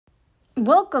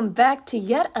Welcome back to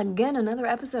yet again another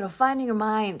episode of Finding Your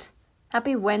Mind.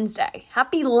 Happy Wednesday.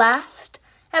 Happy last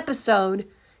episode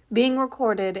being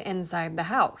recorded inside the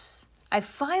house. I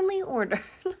finally ordered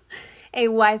a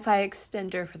Wi-Fi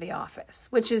extender for the office,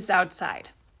 which is outside,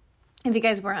 if you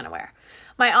guys were unaware.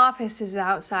 My office is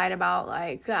outside about,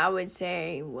 I would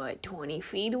say, 20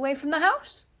 feet away from the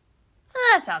house?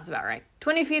 That sounds about right.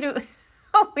 20 feet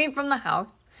away from the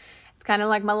house. It's kind of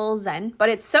like my little zen, but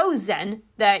it's so zen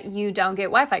that you don't get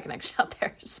Wi-Fi connection out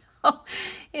there. So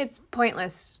it's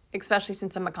pointless, especially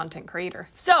since I'm a content creator.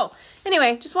 So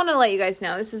anyway, just wanted to let you guys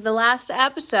know this is the last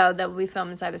episode that will be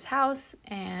filmed inside this house.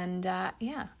 And I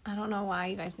don't know why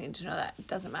you guys need to know that. It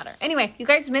doesn't matter. Anyway, you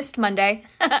guys missed Monday.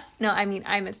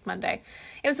 I missed Monday.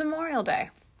 It was Memorial Day.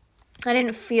 I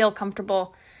didn't feel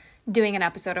comfortable doing an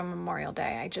episode on Memorial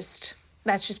Day.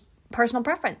 That's just personal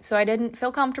preference. So I didn't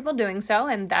feel comfortable doing so,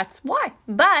 and that's why.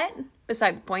 But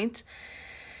beside the point,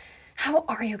 how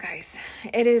are you guys?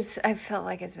 I felt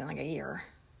like it's been like a year.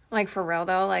 Like for real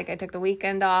though, like I took the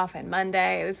weekend off and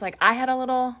Monday, it was like I had a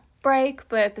little break,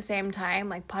 but at the same time,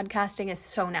 like podcasting is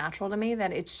so natural to me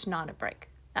that it's not a break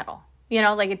at all. You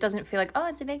know, like it doesn't feel like, oh,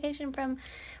 it's a vacation from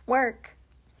work.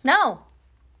 No,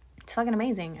 it's fucking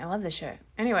amazing. I love this shit.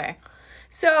 Anyway,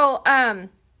 so,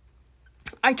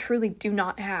 I truly do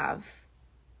not have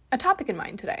a topic in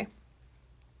mind today.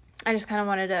 I just kind of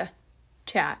wanted to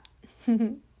chat.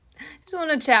 Just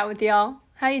want to chat with y'all.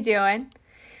 How you doing?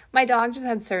 My dog just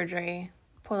had surgery,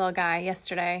 poor little guy,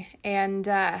 yesterday. And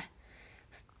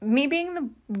me being the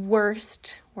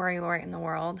worst worrywart in the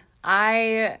world,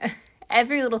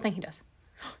 every little thing he does,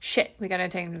 shit, we got to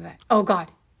take him to the vet. Oh God.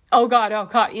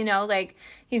 You know, like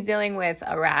he's dealing with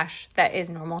a rash that is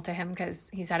normal to him because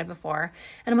he's had it before.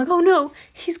 And I'm like, oh no,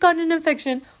 he's got an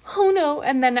infection. Oh no.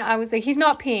 And then I was like, he's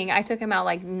not peeing. I took him out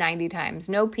like 90 times.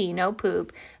 No pee, no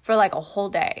poop for like a whole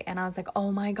day. And I was like,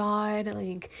 oh my God,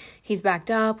 like he's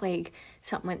backed up. Like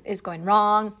something is going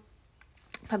wrong.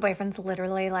 My boyfriend's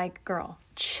literally like, girl,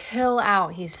 chill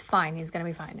out. He's fine. He's going to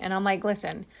be fine. And I'm like,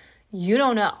 listen, you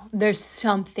don't know. There's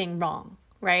something wrong,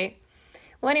 right?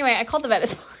 Well, anyway, I called the vet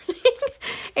this morning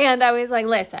and I was like,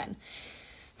 listen,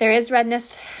 there is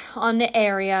redness on the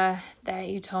area that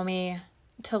you told me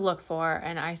to look for.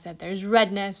 And I said, there's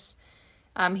redness.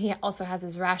 He also has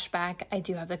his rash back. I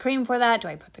do have the cream for that. Do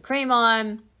I put the cream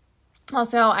on?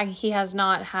 Also, he has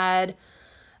not had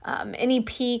any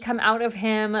pee come out of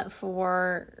him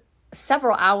for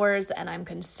several hours. And I'm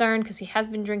concerned because he has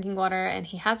been drinking water and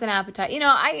he has an appetite. You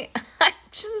know,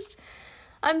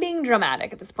 I'm being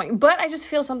dramatic at this point, but I just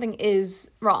feel something is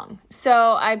wrong.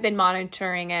 So I've been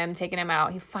monitoring him, taking him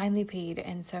out. He finally peed.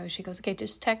 And so she goes, okay,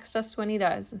 just text us when he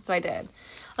does. And so I did.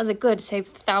 I was like, good, saves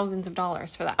thousands of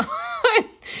dollars for that.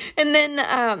 And then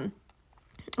I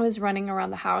was running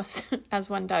around the house as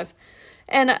one does.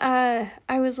 And I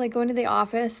was like going to the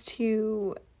office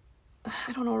to,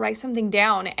 I don't know, write something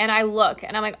down. And I look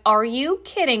and I'm like, are you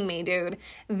kidding me, dude?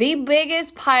 The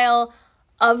biggest pile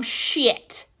of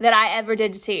shit that I ever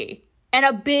did see. And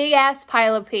a big ass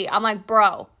pile of pee. I'm like,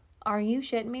 bro, are you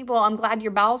shitting me? Well, I'm glad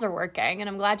your bowels are working. And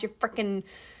I'm glad your freaking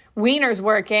wiener's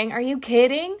working. Are you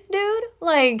kidding, dude?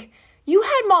 Like, you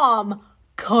had mom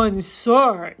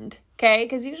concerned. Okay?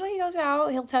 Because usually he goes out.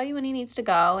 He'll tell you when he needs to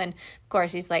go. And of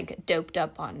course, he's like doped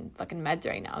up on fucking meds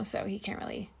right now. So he can't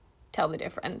really tell the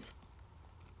difference.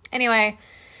 Anyway,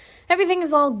 everything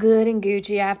is all good and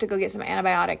Gucci. I have to go get some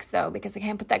antibiotics though, because I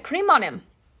can't put that cream on him.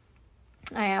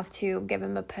 I have to give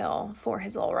him a pill for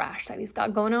his little rash that he's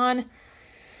got going on.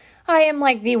 I am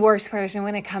like the worst person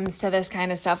when it comes to this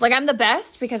kind of stuff. Like I'm the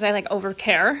best because I like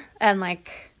overcare. And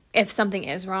like if something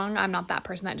is wrong, I'm not that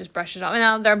person that just brushes off.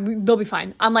 And they'll be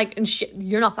fine. I'm like, and shit,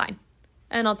 you're not fine.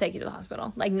 And I'll take you to the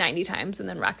hospital like 90 times and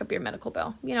then rack up your medical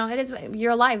bill. You know,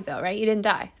 you're alive though, right? You didn't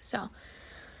die. So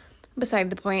beside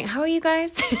the point, how are you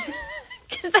guys?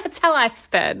 Because that's how I've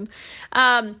been.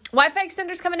 Wi-Fi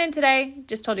extender's coming in today.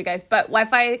 Just told you guys. But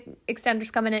Wi-Fi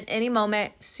extender's coming in any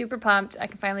moment. Super pumped. I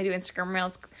can finally do Instagram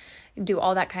Reels. Do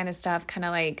all that kind of stuff. Kind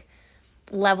of like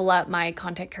level up my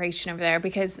content creation over there.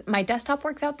 Because my desktop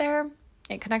works out there.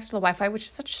 It connects to the Wi-Fi, which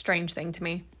is such a strange thing to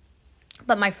me.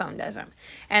 But my phone doesn't.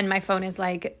 And my phone is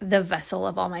like the vessel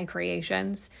of all my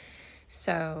creations.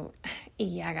 So,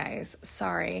 yeah, guys.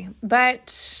 Sorry.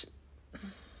 But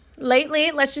lately,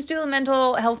 let's just do a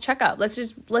mental health checkup. Let's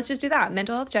just do that.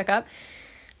 Mental health checkup.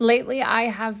 Lately, I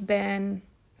have been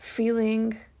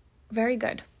feeling very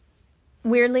good.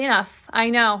 Weirdly enough, I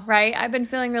know, right? I've been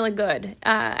feeling really good.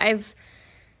 I've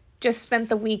just spent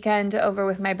the weekend over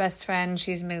with my best friend.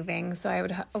 She's moving, so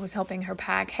I was helping her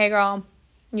pack. Hey, girl,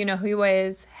 you know who you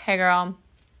is. Hey, girl.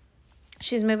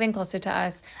 She's moving closer to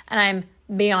us, and I'm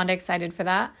beyond excited for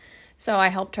that. So I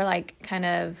helped her like kind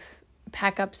of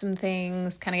pack up some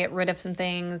things, kind of get rid of some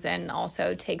things, and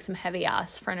also take some heavy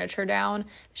ass furniture down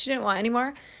she didn't want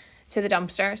anymore to the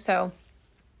dumpster. So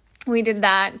we did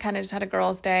that, kind of just had a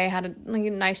girls' day, had a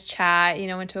nice chat,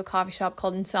 went to a coffee shop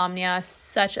called Insomnia.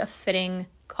 Such a fitting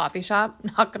coffee shop,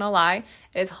 not gonna lie.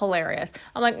 It is hilarious.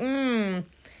 I'm like,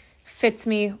 fits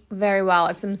me very well.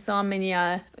 It's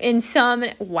insomnia.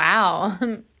 Wow.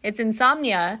 It's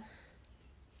insomnia.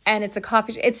 And it's a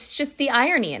coffee shop. It's just the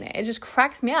irony in it. It just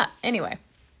cracks me up. Anyway.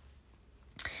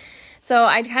 So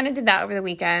I kind of did that over the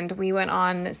weekend. We went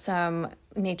on some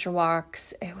nature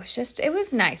walks. It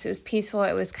was nice. It was peaceful.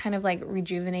 It was kind of like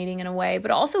rejuvenating in a way, but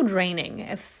also draining,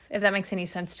 if that makes any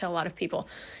sense to a lot of people.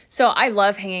 So I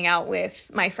love hanging out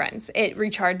with my friends. It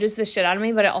recharges the shit out of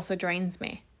me, but it also drains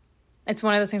me. It's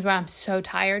one of those things where I'm so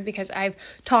tired because I've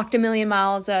talked a million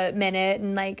miles a minute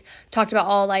and like talked about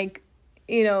all like,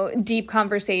 deep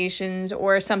conversations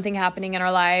or something happening in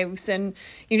our lives, and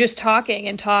you're just talking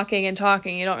and talking and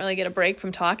talking. You don't really get a break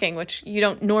from talking, which you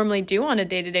don't normally do on a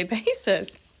day-to-day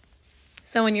basis.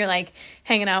 So when you're like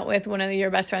hanging out with one of your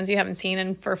best friends you haven't seen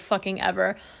in for fucking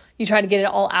ever, you try to get it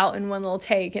all out in one little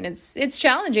take, and it's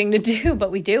challenging to do,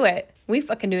 but we do it. We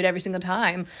fucking do it every single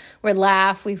time. We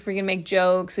laugh, we freaking make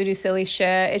jokes, we do silly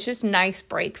shit. It's just nice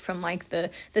break from like the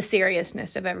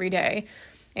seriousness of every day.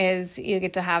 Is you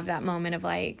get to have that moment of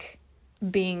like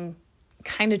being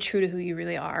kind of true to who you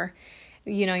really are.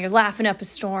 You're laughing up a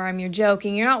storm, you're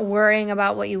joking, you're not worrying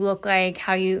about what you look like,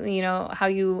 how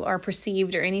you are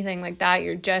perceived or anything like that.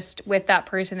 You're just with that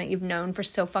person that you've known for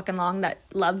so fucking long that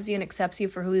loves you and accepts you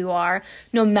for who you are,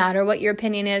 no matter what your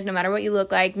opinion is, no matter what you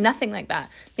look like, nothing like that.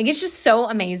 Like, it's just so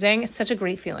amazing. It's such a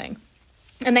great feeling.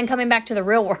 And then coming back to the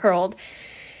real world,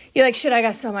 you're like, shit, I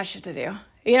got so much shit to do.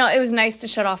 It was nice to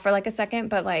shut off for like a second,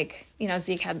 but like,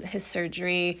 Zeke had his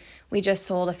surgery. We just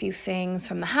sold a few things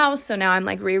from the house. So now I'm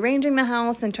like rearranging the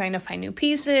house and trying to find new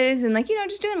pieces and like,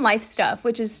 just doing life stuff,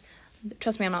 which is,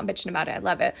 trust me, I'm not bitching about it. I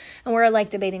love it. And we're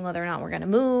like debating whether or not we're going to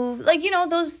move. Like,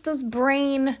 those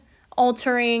brain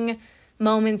altering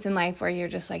moments in life where you're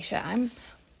just like, shit, I'm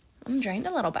drained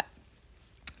a little bit.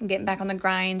 I'm getting back on the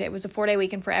grind. It was a 4-day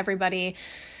weekend for everybody.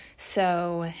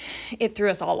 So it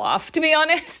threw us all off, to be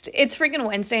honest. It's freaking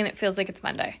Wednesday and it feels like it's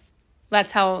Monday.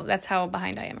 That's how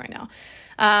behind I am right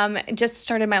now. Just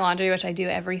started my laundry, which I do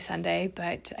every Sunday,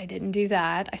 but I didn't do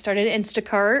that. I started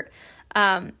Instacart.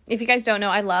 If you guys don't know,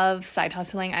 I love side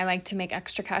hustling. I like to make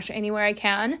extra cash anywhere I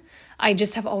can. I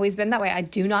just have always been that way. I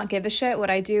do not give a shit what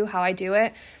I do, how I do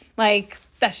it. Like,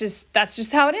 that's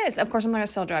just how it is. Of course, I'm not gonna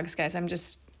sell drugs, guys. I'm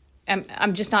just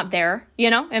not there,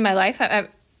 in my life.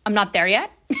 I'm not there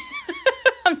yet.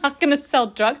 I'm not going to sell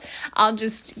drugs. I'll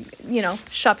just,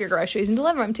 shop your groceries and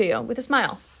deliver them to you with a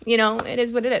smile. It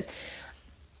is what it is.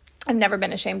 I've never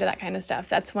been ashamed of that kind of stuff.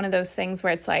 That's one of those things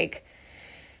where it's like,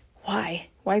 why?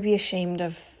 Why be ashamed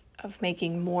of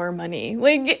making more money?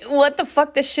 Like, what the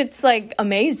fuck? This shit's like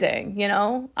amazing,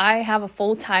 I have a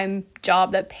full-time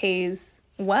job that pays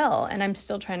well, and I'm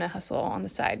still trying to hustle on the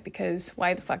side because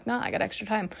why the fuck not? I got extra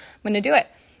time. I'm going to do it.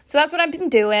 So that's what I've been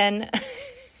doing.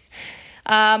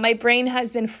 My brain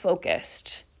has been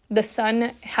focused. The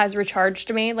sun has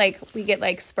recharged me. Like, we get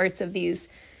like spurts of these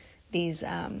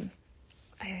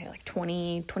like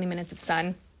 20 minutes of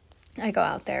sun. I go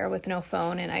out there with no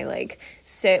phone and I like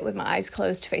sit with my eyes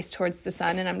closed, face towards the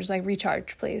sun, and I'm just like,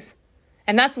 recharge, please.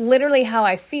 And that's literally how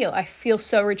I feel. I feel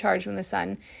so recharged when the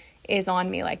sun is on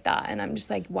me like that. And I'm just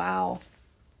like, wow,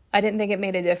 I didn't think it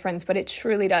made a difference, but it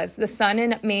truly does. The sun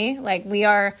and me, like, we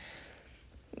are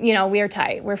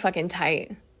tight. We're fucking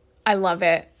tight. I love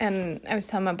it. And I was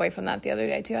telling my boyfriend that the other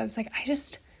day too. I was like,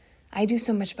 I do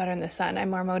so much better in the sun.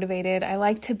 I'm more motivated. I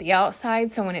like to be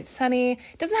outside. So when it's sunny,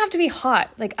 it doesn't have to be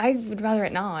hot. Like, I would rather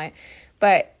it not,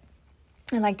 but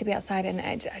I like to be outside, and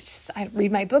I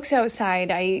read my books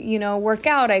outside. I, work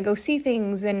out, I go see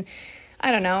things, and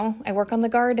I don't know, I work on the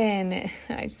garden.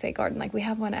 I just say garden like we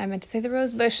have one. I meant to say the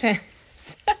rose bushes.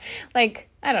 Like,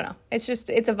 I don't know. It's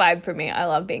a vibe for me. I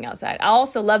love being outside. I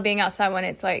also love being outside when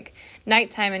it's like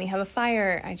nighttime and you have a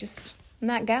fire. I'm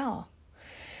that gal.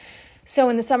 So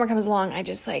when the summer comes along,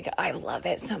 I love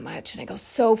it so much, and I go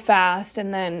so fast,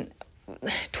 and then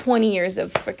 20 years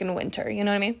of freaking winter, you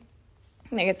know what I mean?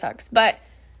 Like, it sucks. But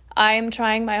I am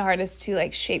trying my hardest to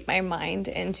like shape my mind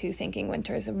into thinking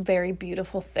winter is a very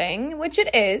beautiful thing, which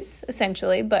it is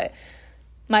essentially, but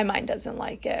my mind doesn't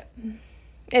like it.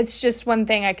 It's just one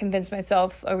thing I convinced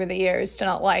myself over the years to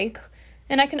not like,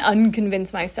 and I can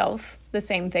unconvince myself the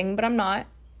same thing, but I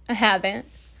haven't.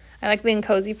 I like being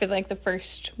cozy for like the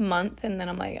first month, and then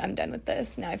I'm like, I'm done with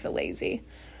this. Now I feel lazy.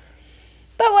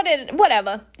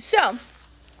 whatever. So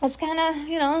that's kind of,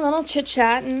 a little chit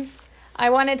chat. And I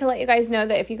wanted to let you guys know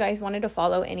that if you guys wanted to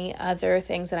follow any other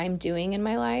things that I'm doing in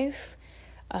my life,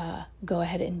 go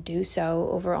ahead and do so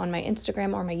over on my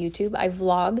Instagram or my YouTube. I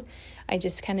vlog. I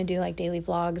just kind of do like daily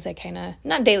vlogs.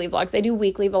 Not daily vlogs. I do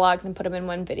weekly vlogs and put them in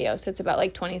one video. So it's about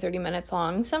like 20, 30 minutes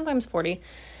long, sometimes 40.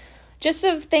 Just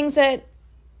of things that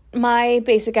my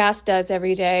basic ass does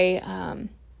every day.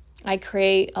 I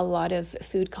create a lot of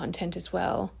food content as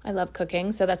well. I love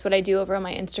cooking. So that's what I do over on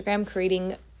my Instagram,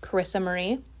 creating Carissa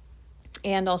Marie.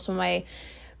 And also my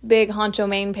big honcho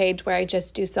main page where I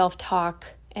just do self-talk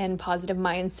and positive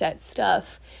mindset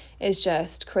stuff is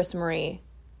just Carissa Marie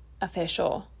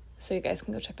Official. So you guys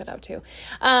can go check that out too.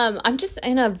 I'm just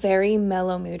in a very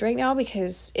mellow mood right now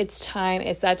because it's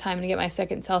that time to get my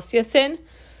second Celsius in.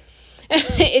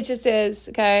 It just is.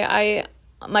 Okay.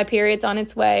 My period's on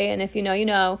its way. And if you know, you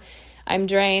know, I'm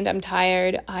drained. I'm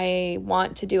tired. I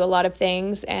want to do a lot of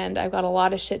things and I've got a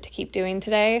lot of shit to keep doing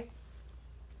today.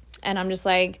 And I'm just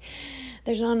like,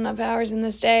 there's not enough hours in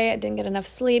this day. I didn't get enough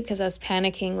sleep because I was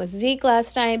panicking with Zeke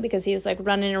last night because he was like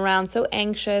running around so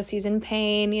anxious. He's in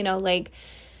pain, like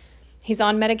he's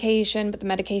on medication, but the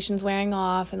medication's wearing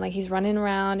off and like he's running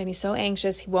around and he's so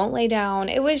anxious. He won't lay down.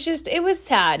 It was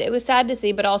sad. It was sad to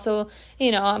see, but also,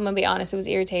 I'm going to be honest, it was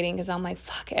irritating because I'm like,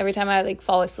 fuck, every time I like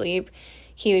fall asleep,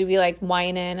 he would be like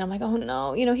whining. I'm like, oh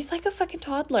no, he's like a fucking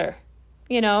toddler,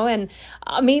 and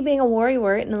me being a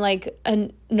worrywart and like a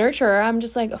nurturer, I'm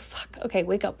just like, oh fuck, okay,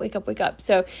 wake up.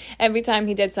 So every time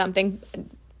he did something,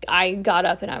 I got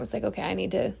up and I was like, okay, I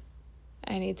need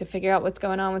to figure out what's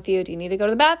going on with you. Do you need to go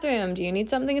to the bathroom? Do you need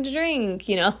something to drink?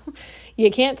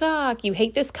 You can't talk. You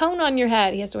hate this cone on your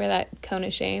head. He has to wear that cone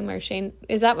of shame or shame.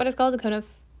 Is that what it's called? The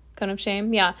cone of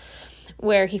shame? Yeah.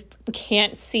 Where he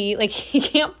can't see, like he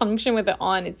can't function with it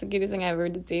on. It's the cutest thing I ever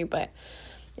did see, but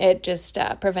it just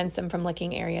prevents them from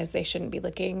licking areas they shouldn't be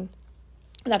licking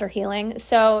that are healing.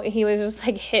 So he was just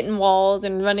like hitting walls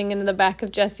and running into the back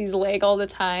of Jesse's leg all the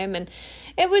time. And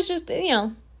it was just,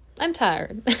 I'm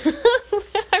tired.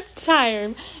 I'm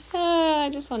tired. I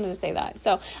just wanted to say that.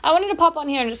 So I wanted to pop on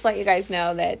here and just let you guys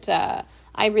know that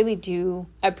I really do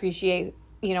appreciate,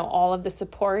 all of the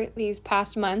support these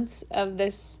past months of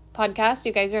this podcast.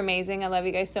 You guys are amazing. I love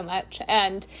you guys so much.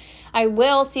 And I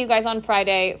will see you guys on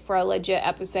Friday for a legit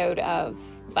episode of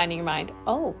Finding Your Mind.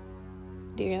 Oh,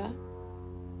 do you hear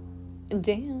that?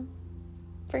 Damn.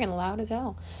 Freaking loud as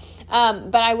hell.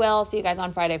 But I will see you guys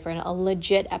on Friday for a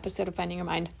legit episode of Finding Your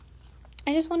Mind.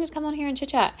 I just wanted to come on here and chit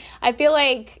chat. I feel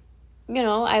like,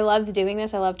 I love doing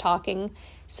this. I love talking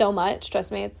so much.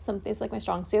 Trust me, it's like my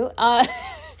strong suit.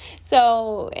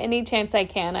 So any chance I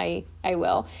can, I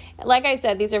will. Like I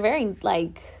said, these are very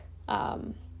like, I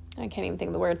can't even think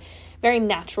of the word, very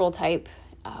natural type,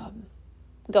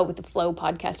 go with the flow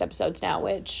podcast episodes now,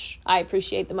 which I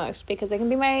appreciate the most because I can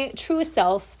be my truest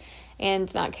self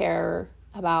and not care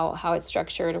about how it's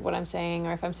structured or what I'm saying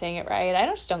or if I'm saying it right. I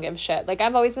just don't give a shit. Like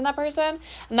I've always been that person.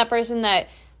 I'm that person that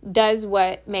does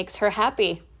what makes her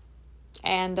happy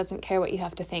and doesn't care what you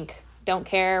have to think. Don't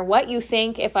care what you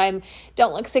think. If I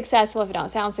don't look successful, if I don't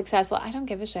sound successful, I don't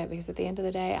give a shit because at the end of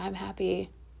the day, I'm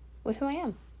happy with who I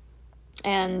am.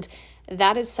 And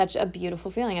that is such a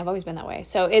beautiful feeling. I've always been that way.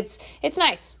 So it's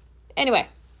nice. Anyway,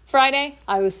 Friday,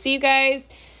 I will see you guys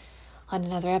on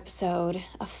another episode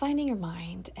of Finding Your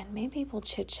Mind, and maybe we'll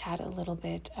chit-chat a little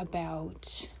bit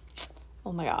about,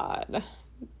 oh my God,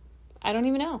 I don't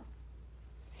even know.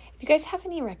 If you guys have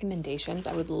any recommendations,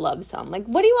 I would love some. Like,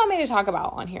 what do you want me to talk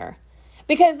about on here?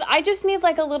 Because I just need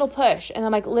like a little push, and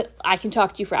I'm like, I can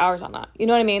talk to you for hours on that. You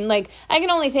know what I mean? Like, I can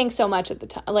only think so much at the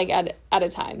time, like at a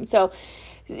time. So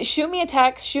shoot me a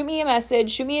text, shoot me a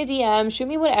message, shoot me a DM, shoot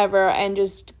me whatever, and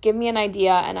just give me an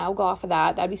idea, and I'll go off of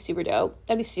that. That'd be super dope.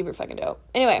 That'd be super fucking dope.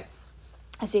 Anyway,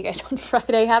 I'll see you guys on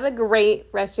Friday. Have a great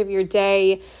rest of your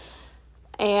day.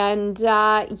 And,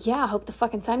 I hope the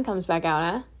fucking sun comes back out,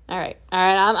 huh? All right.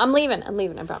 I'm leaving.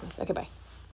 I promise. Okay, bye.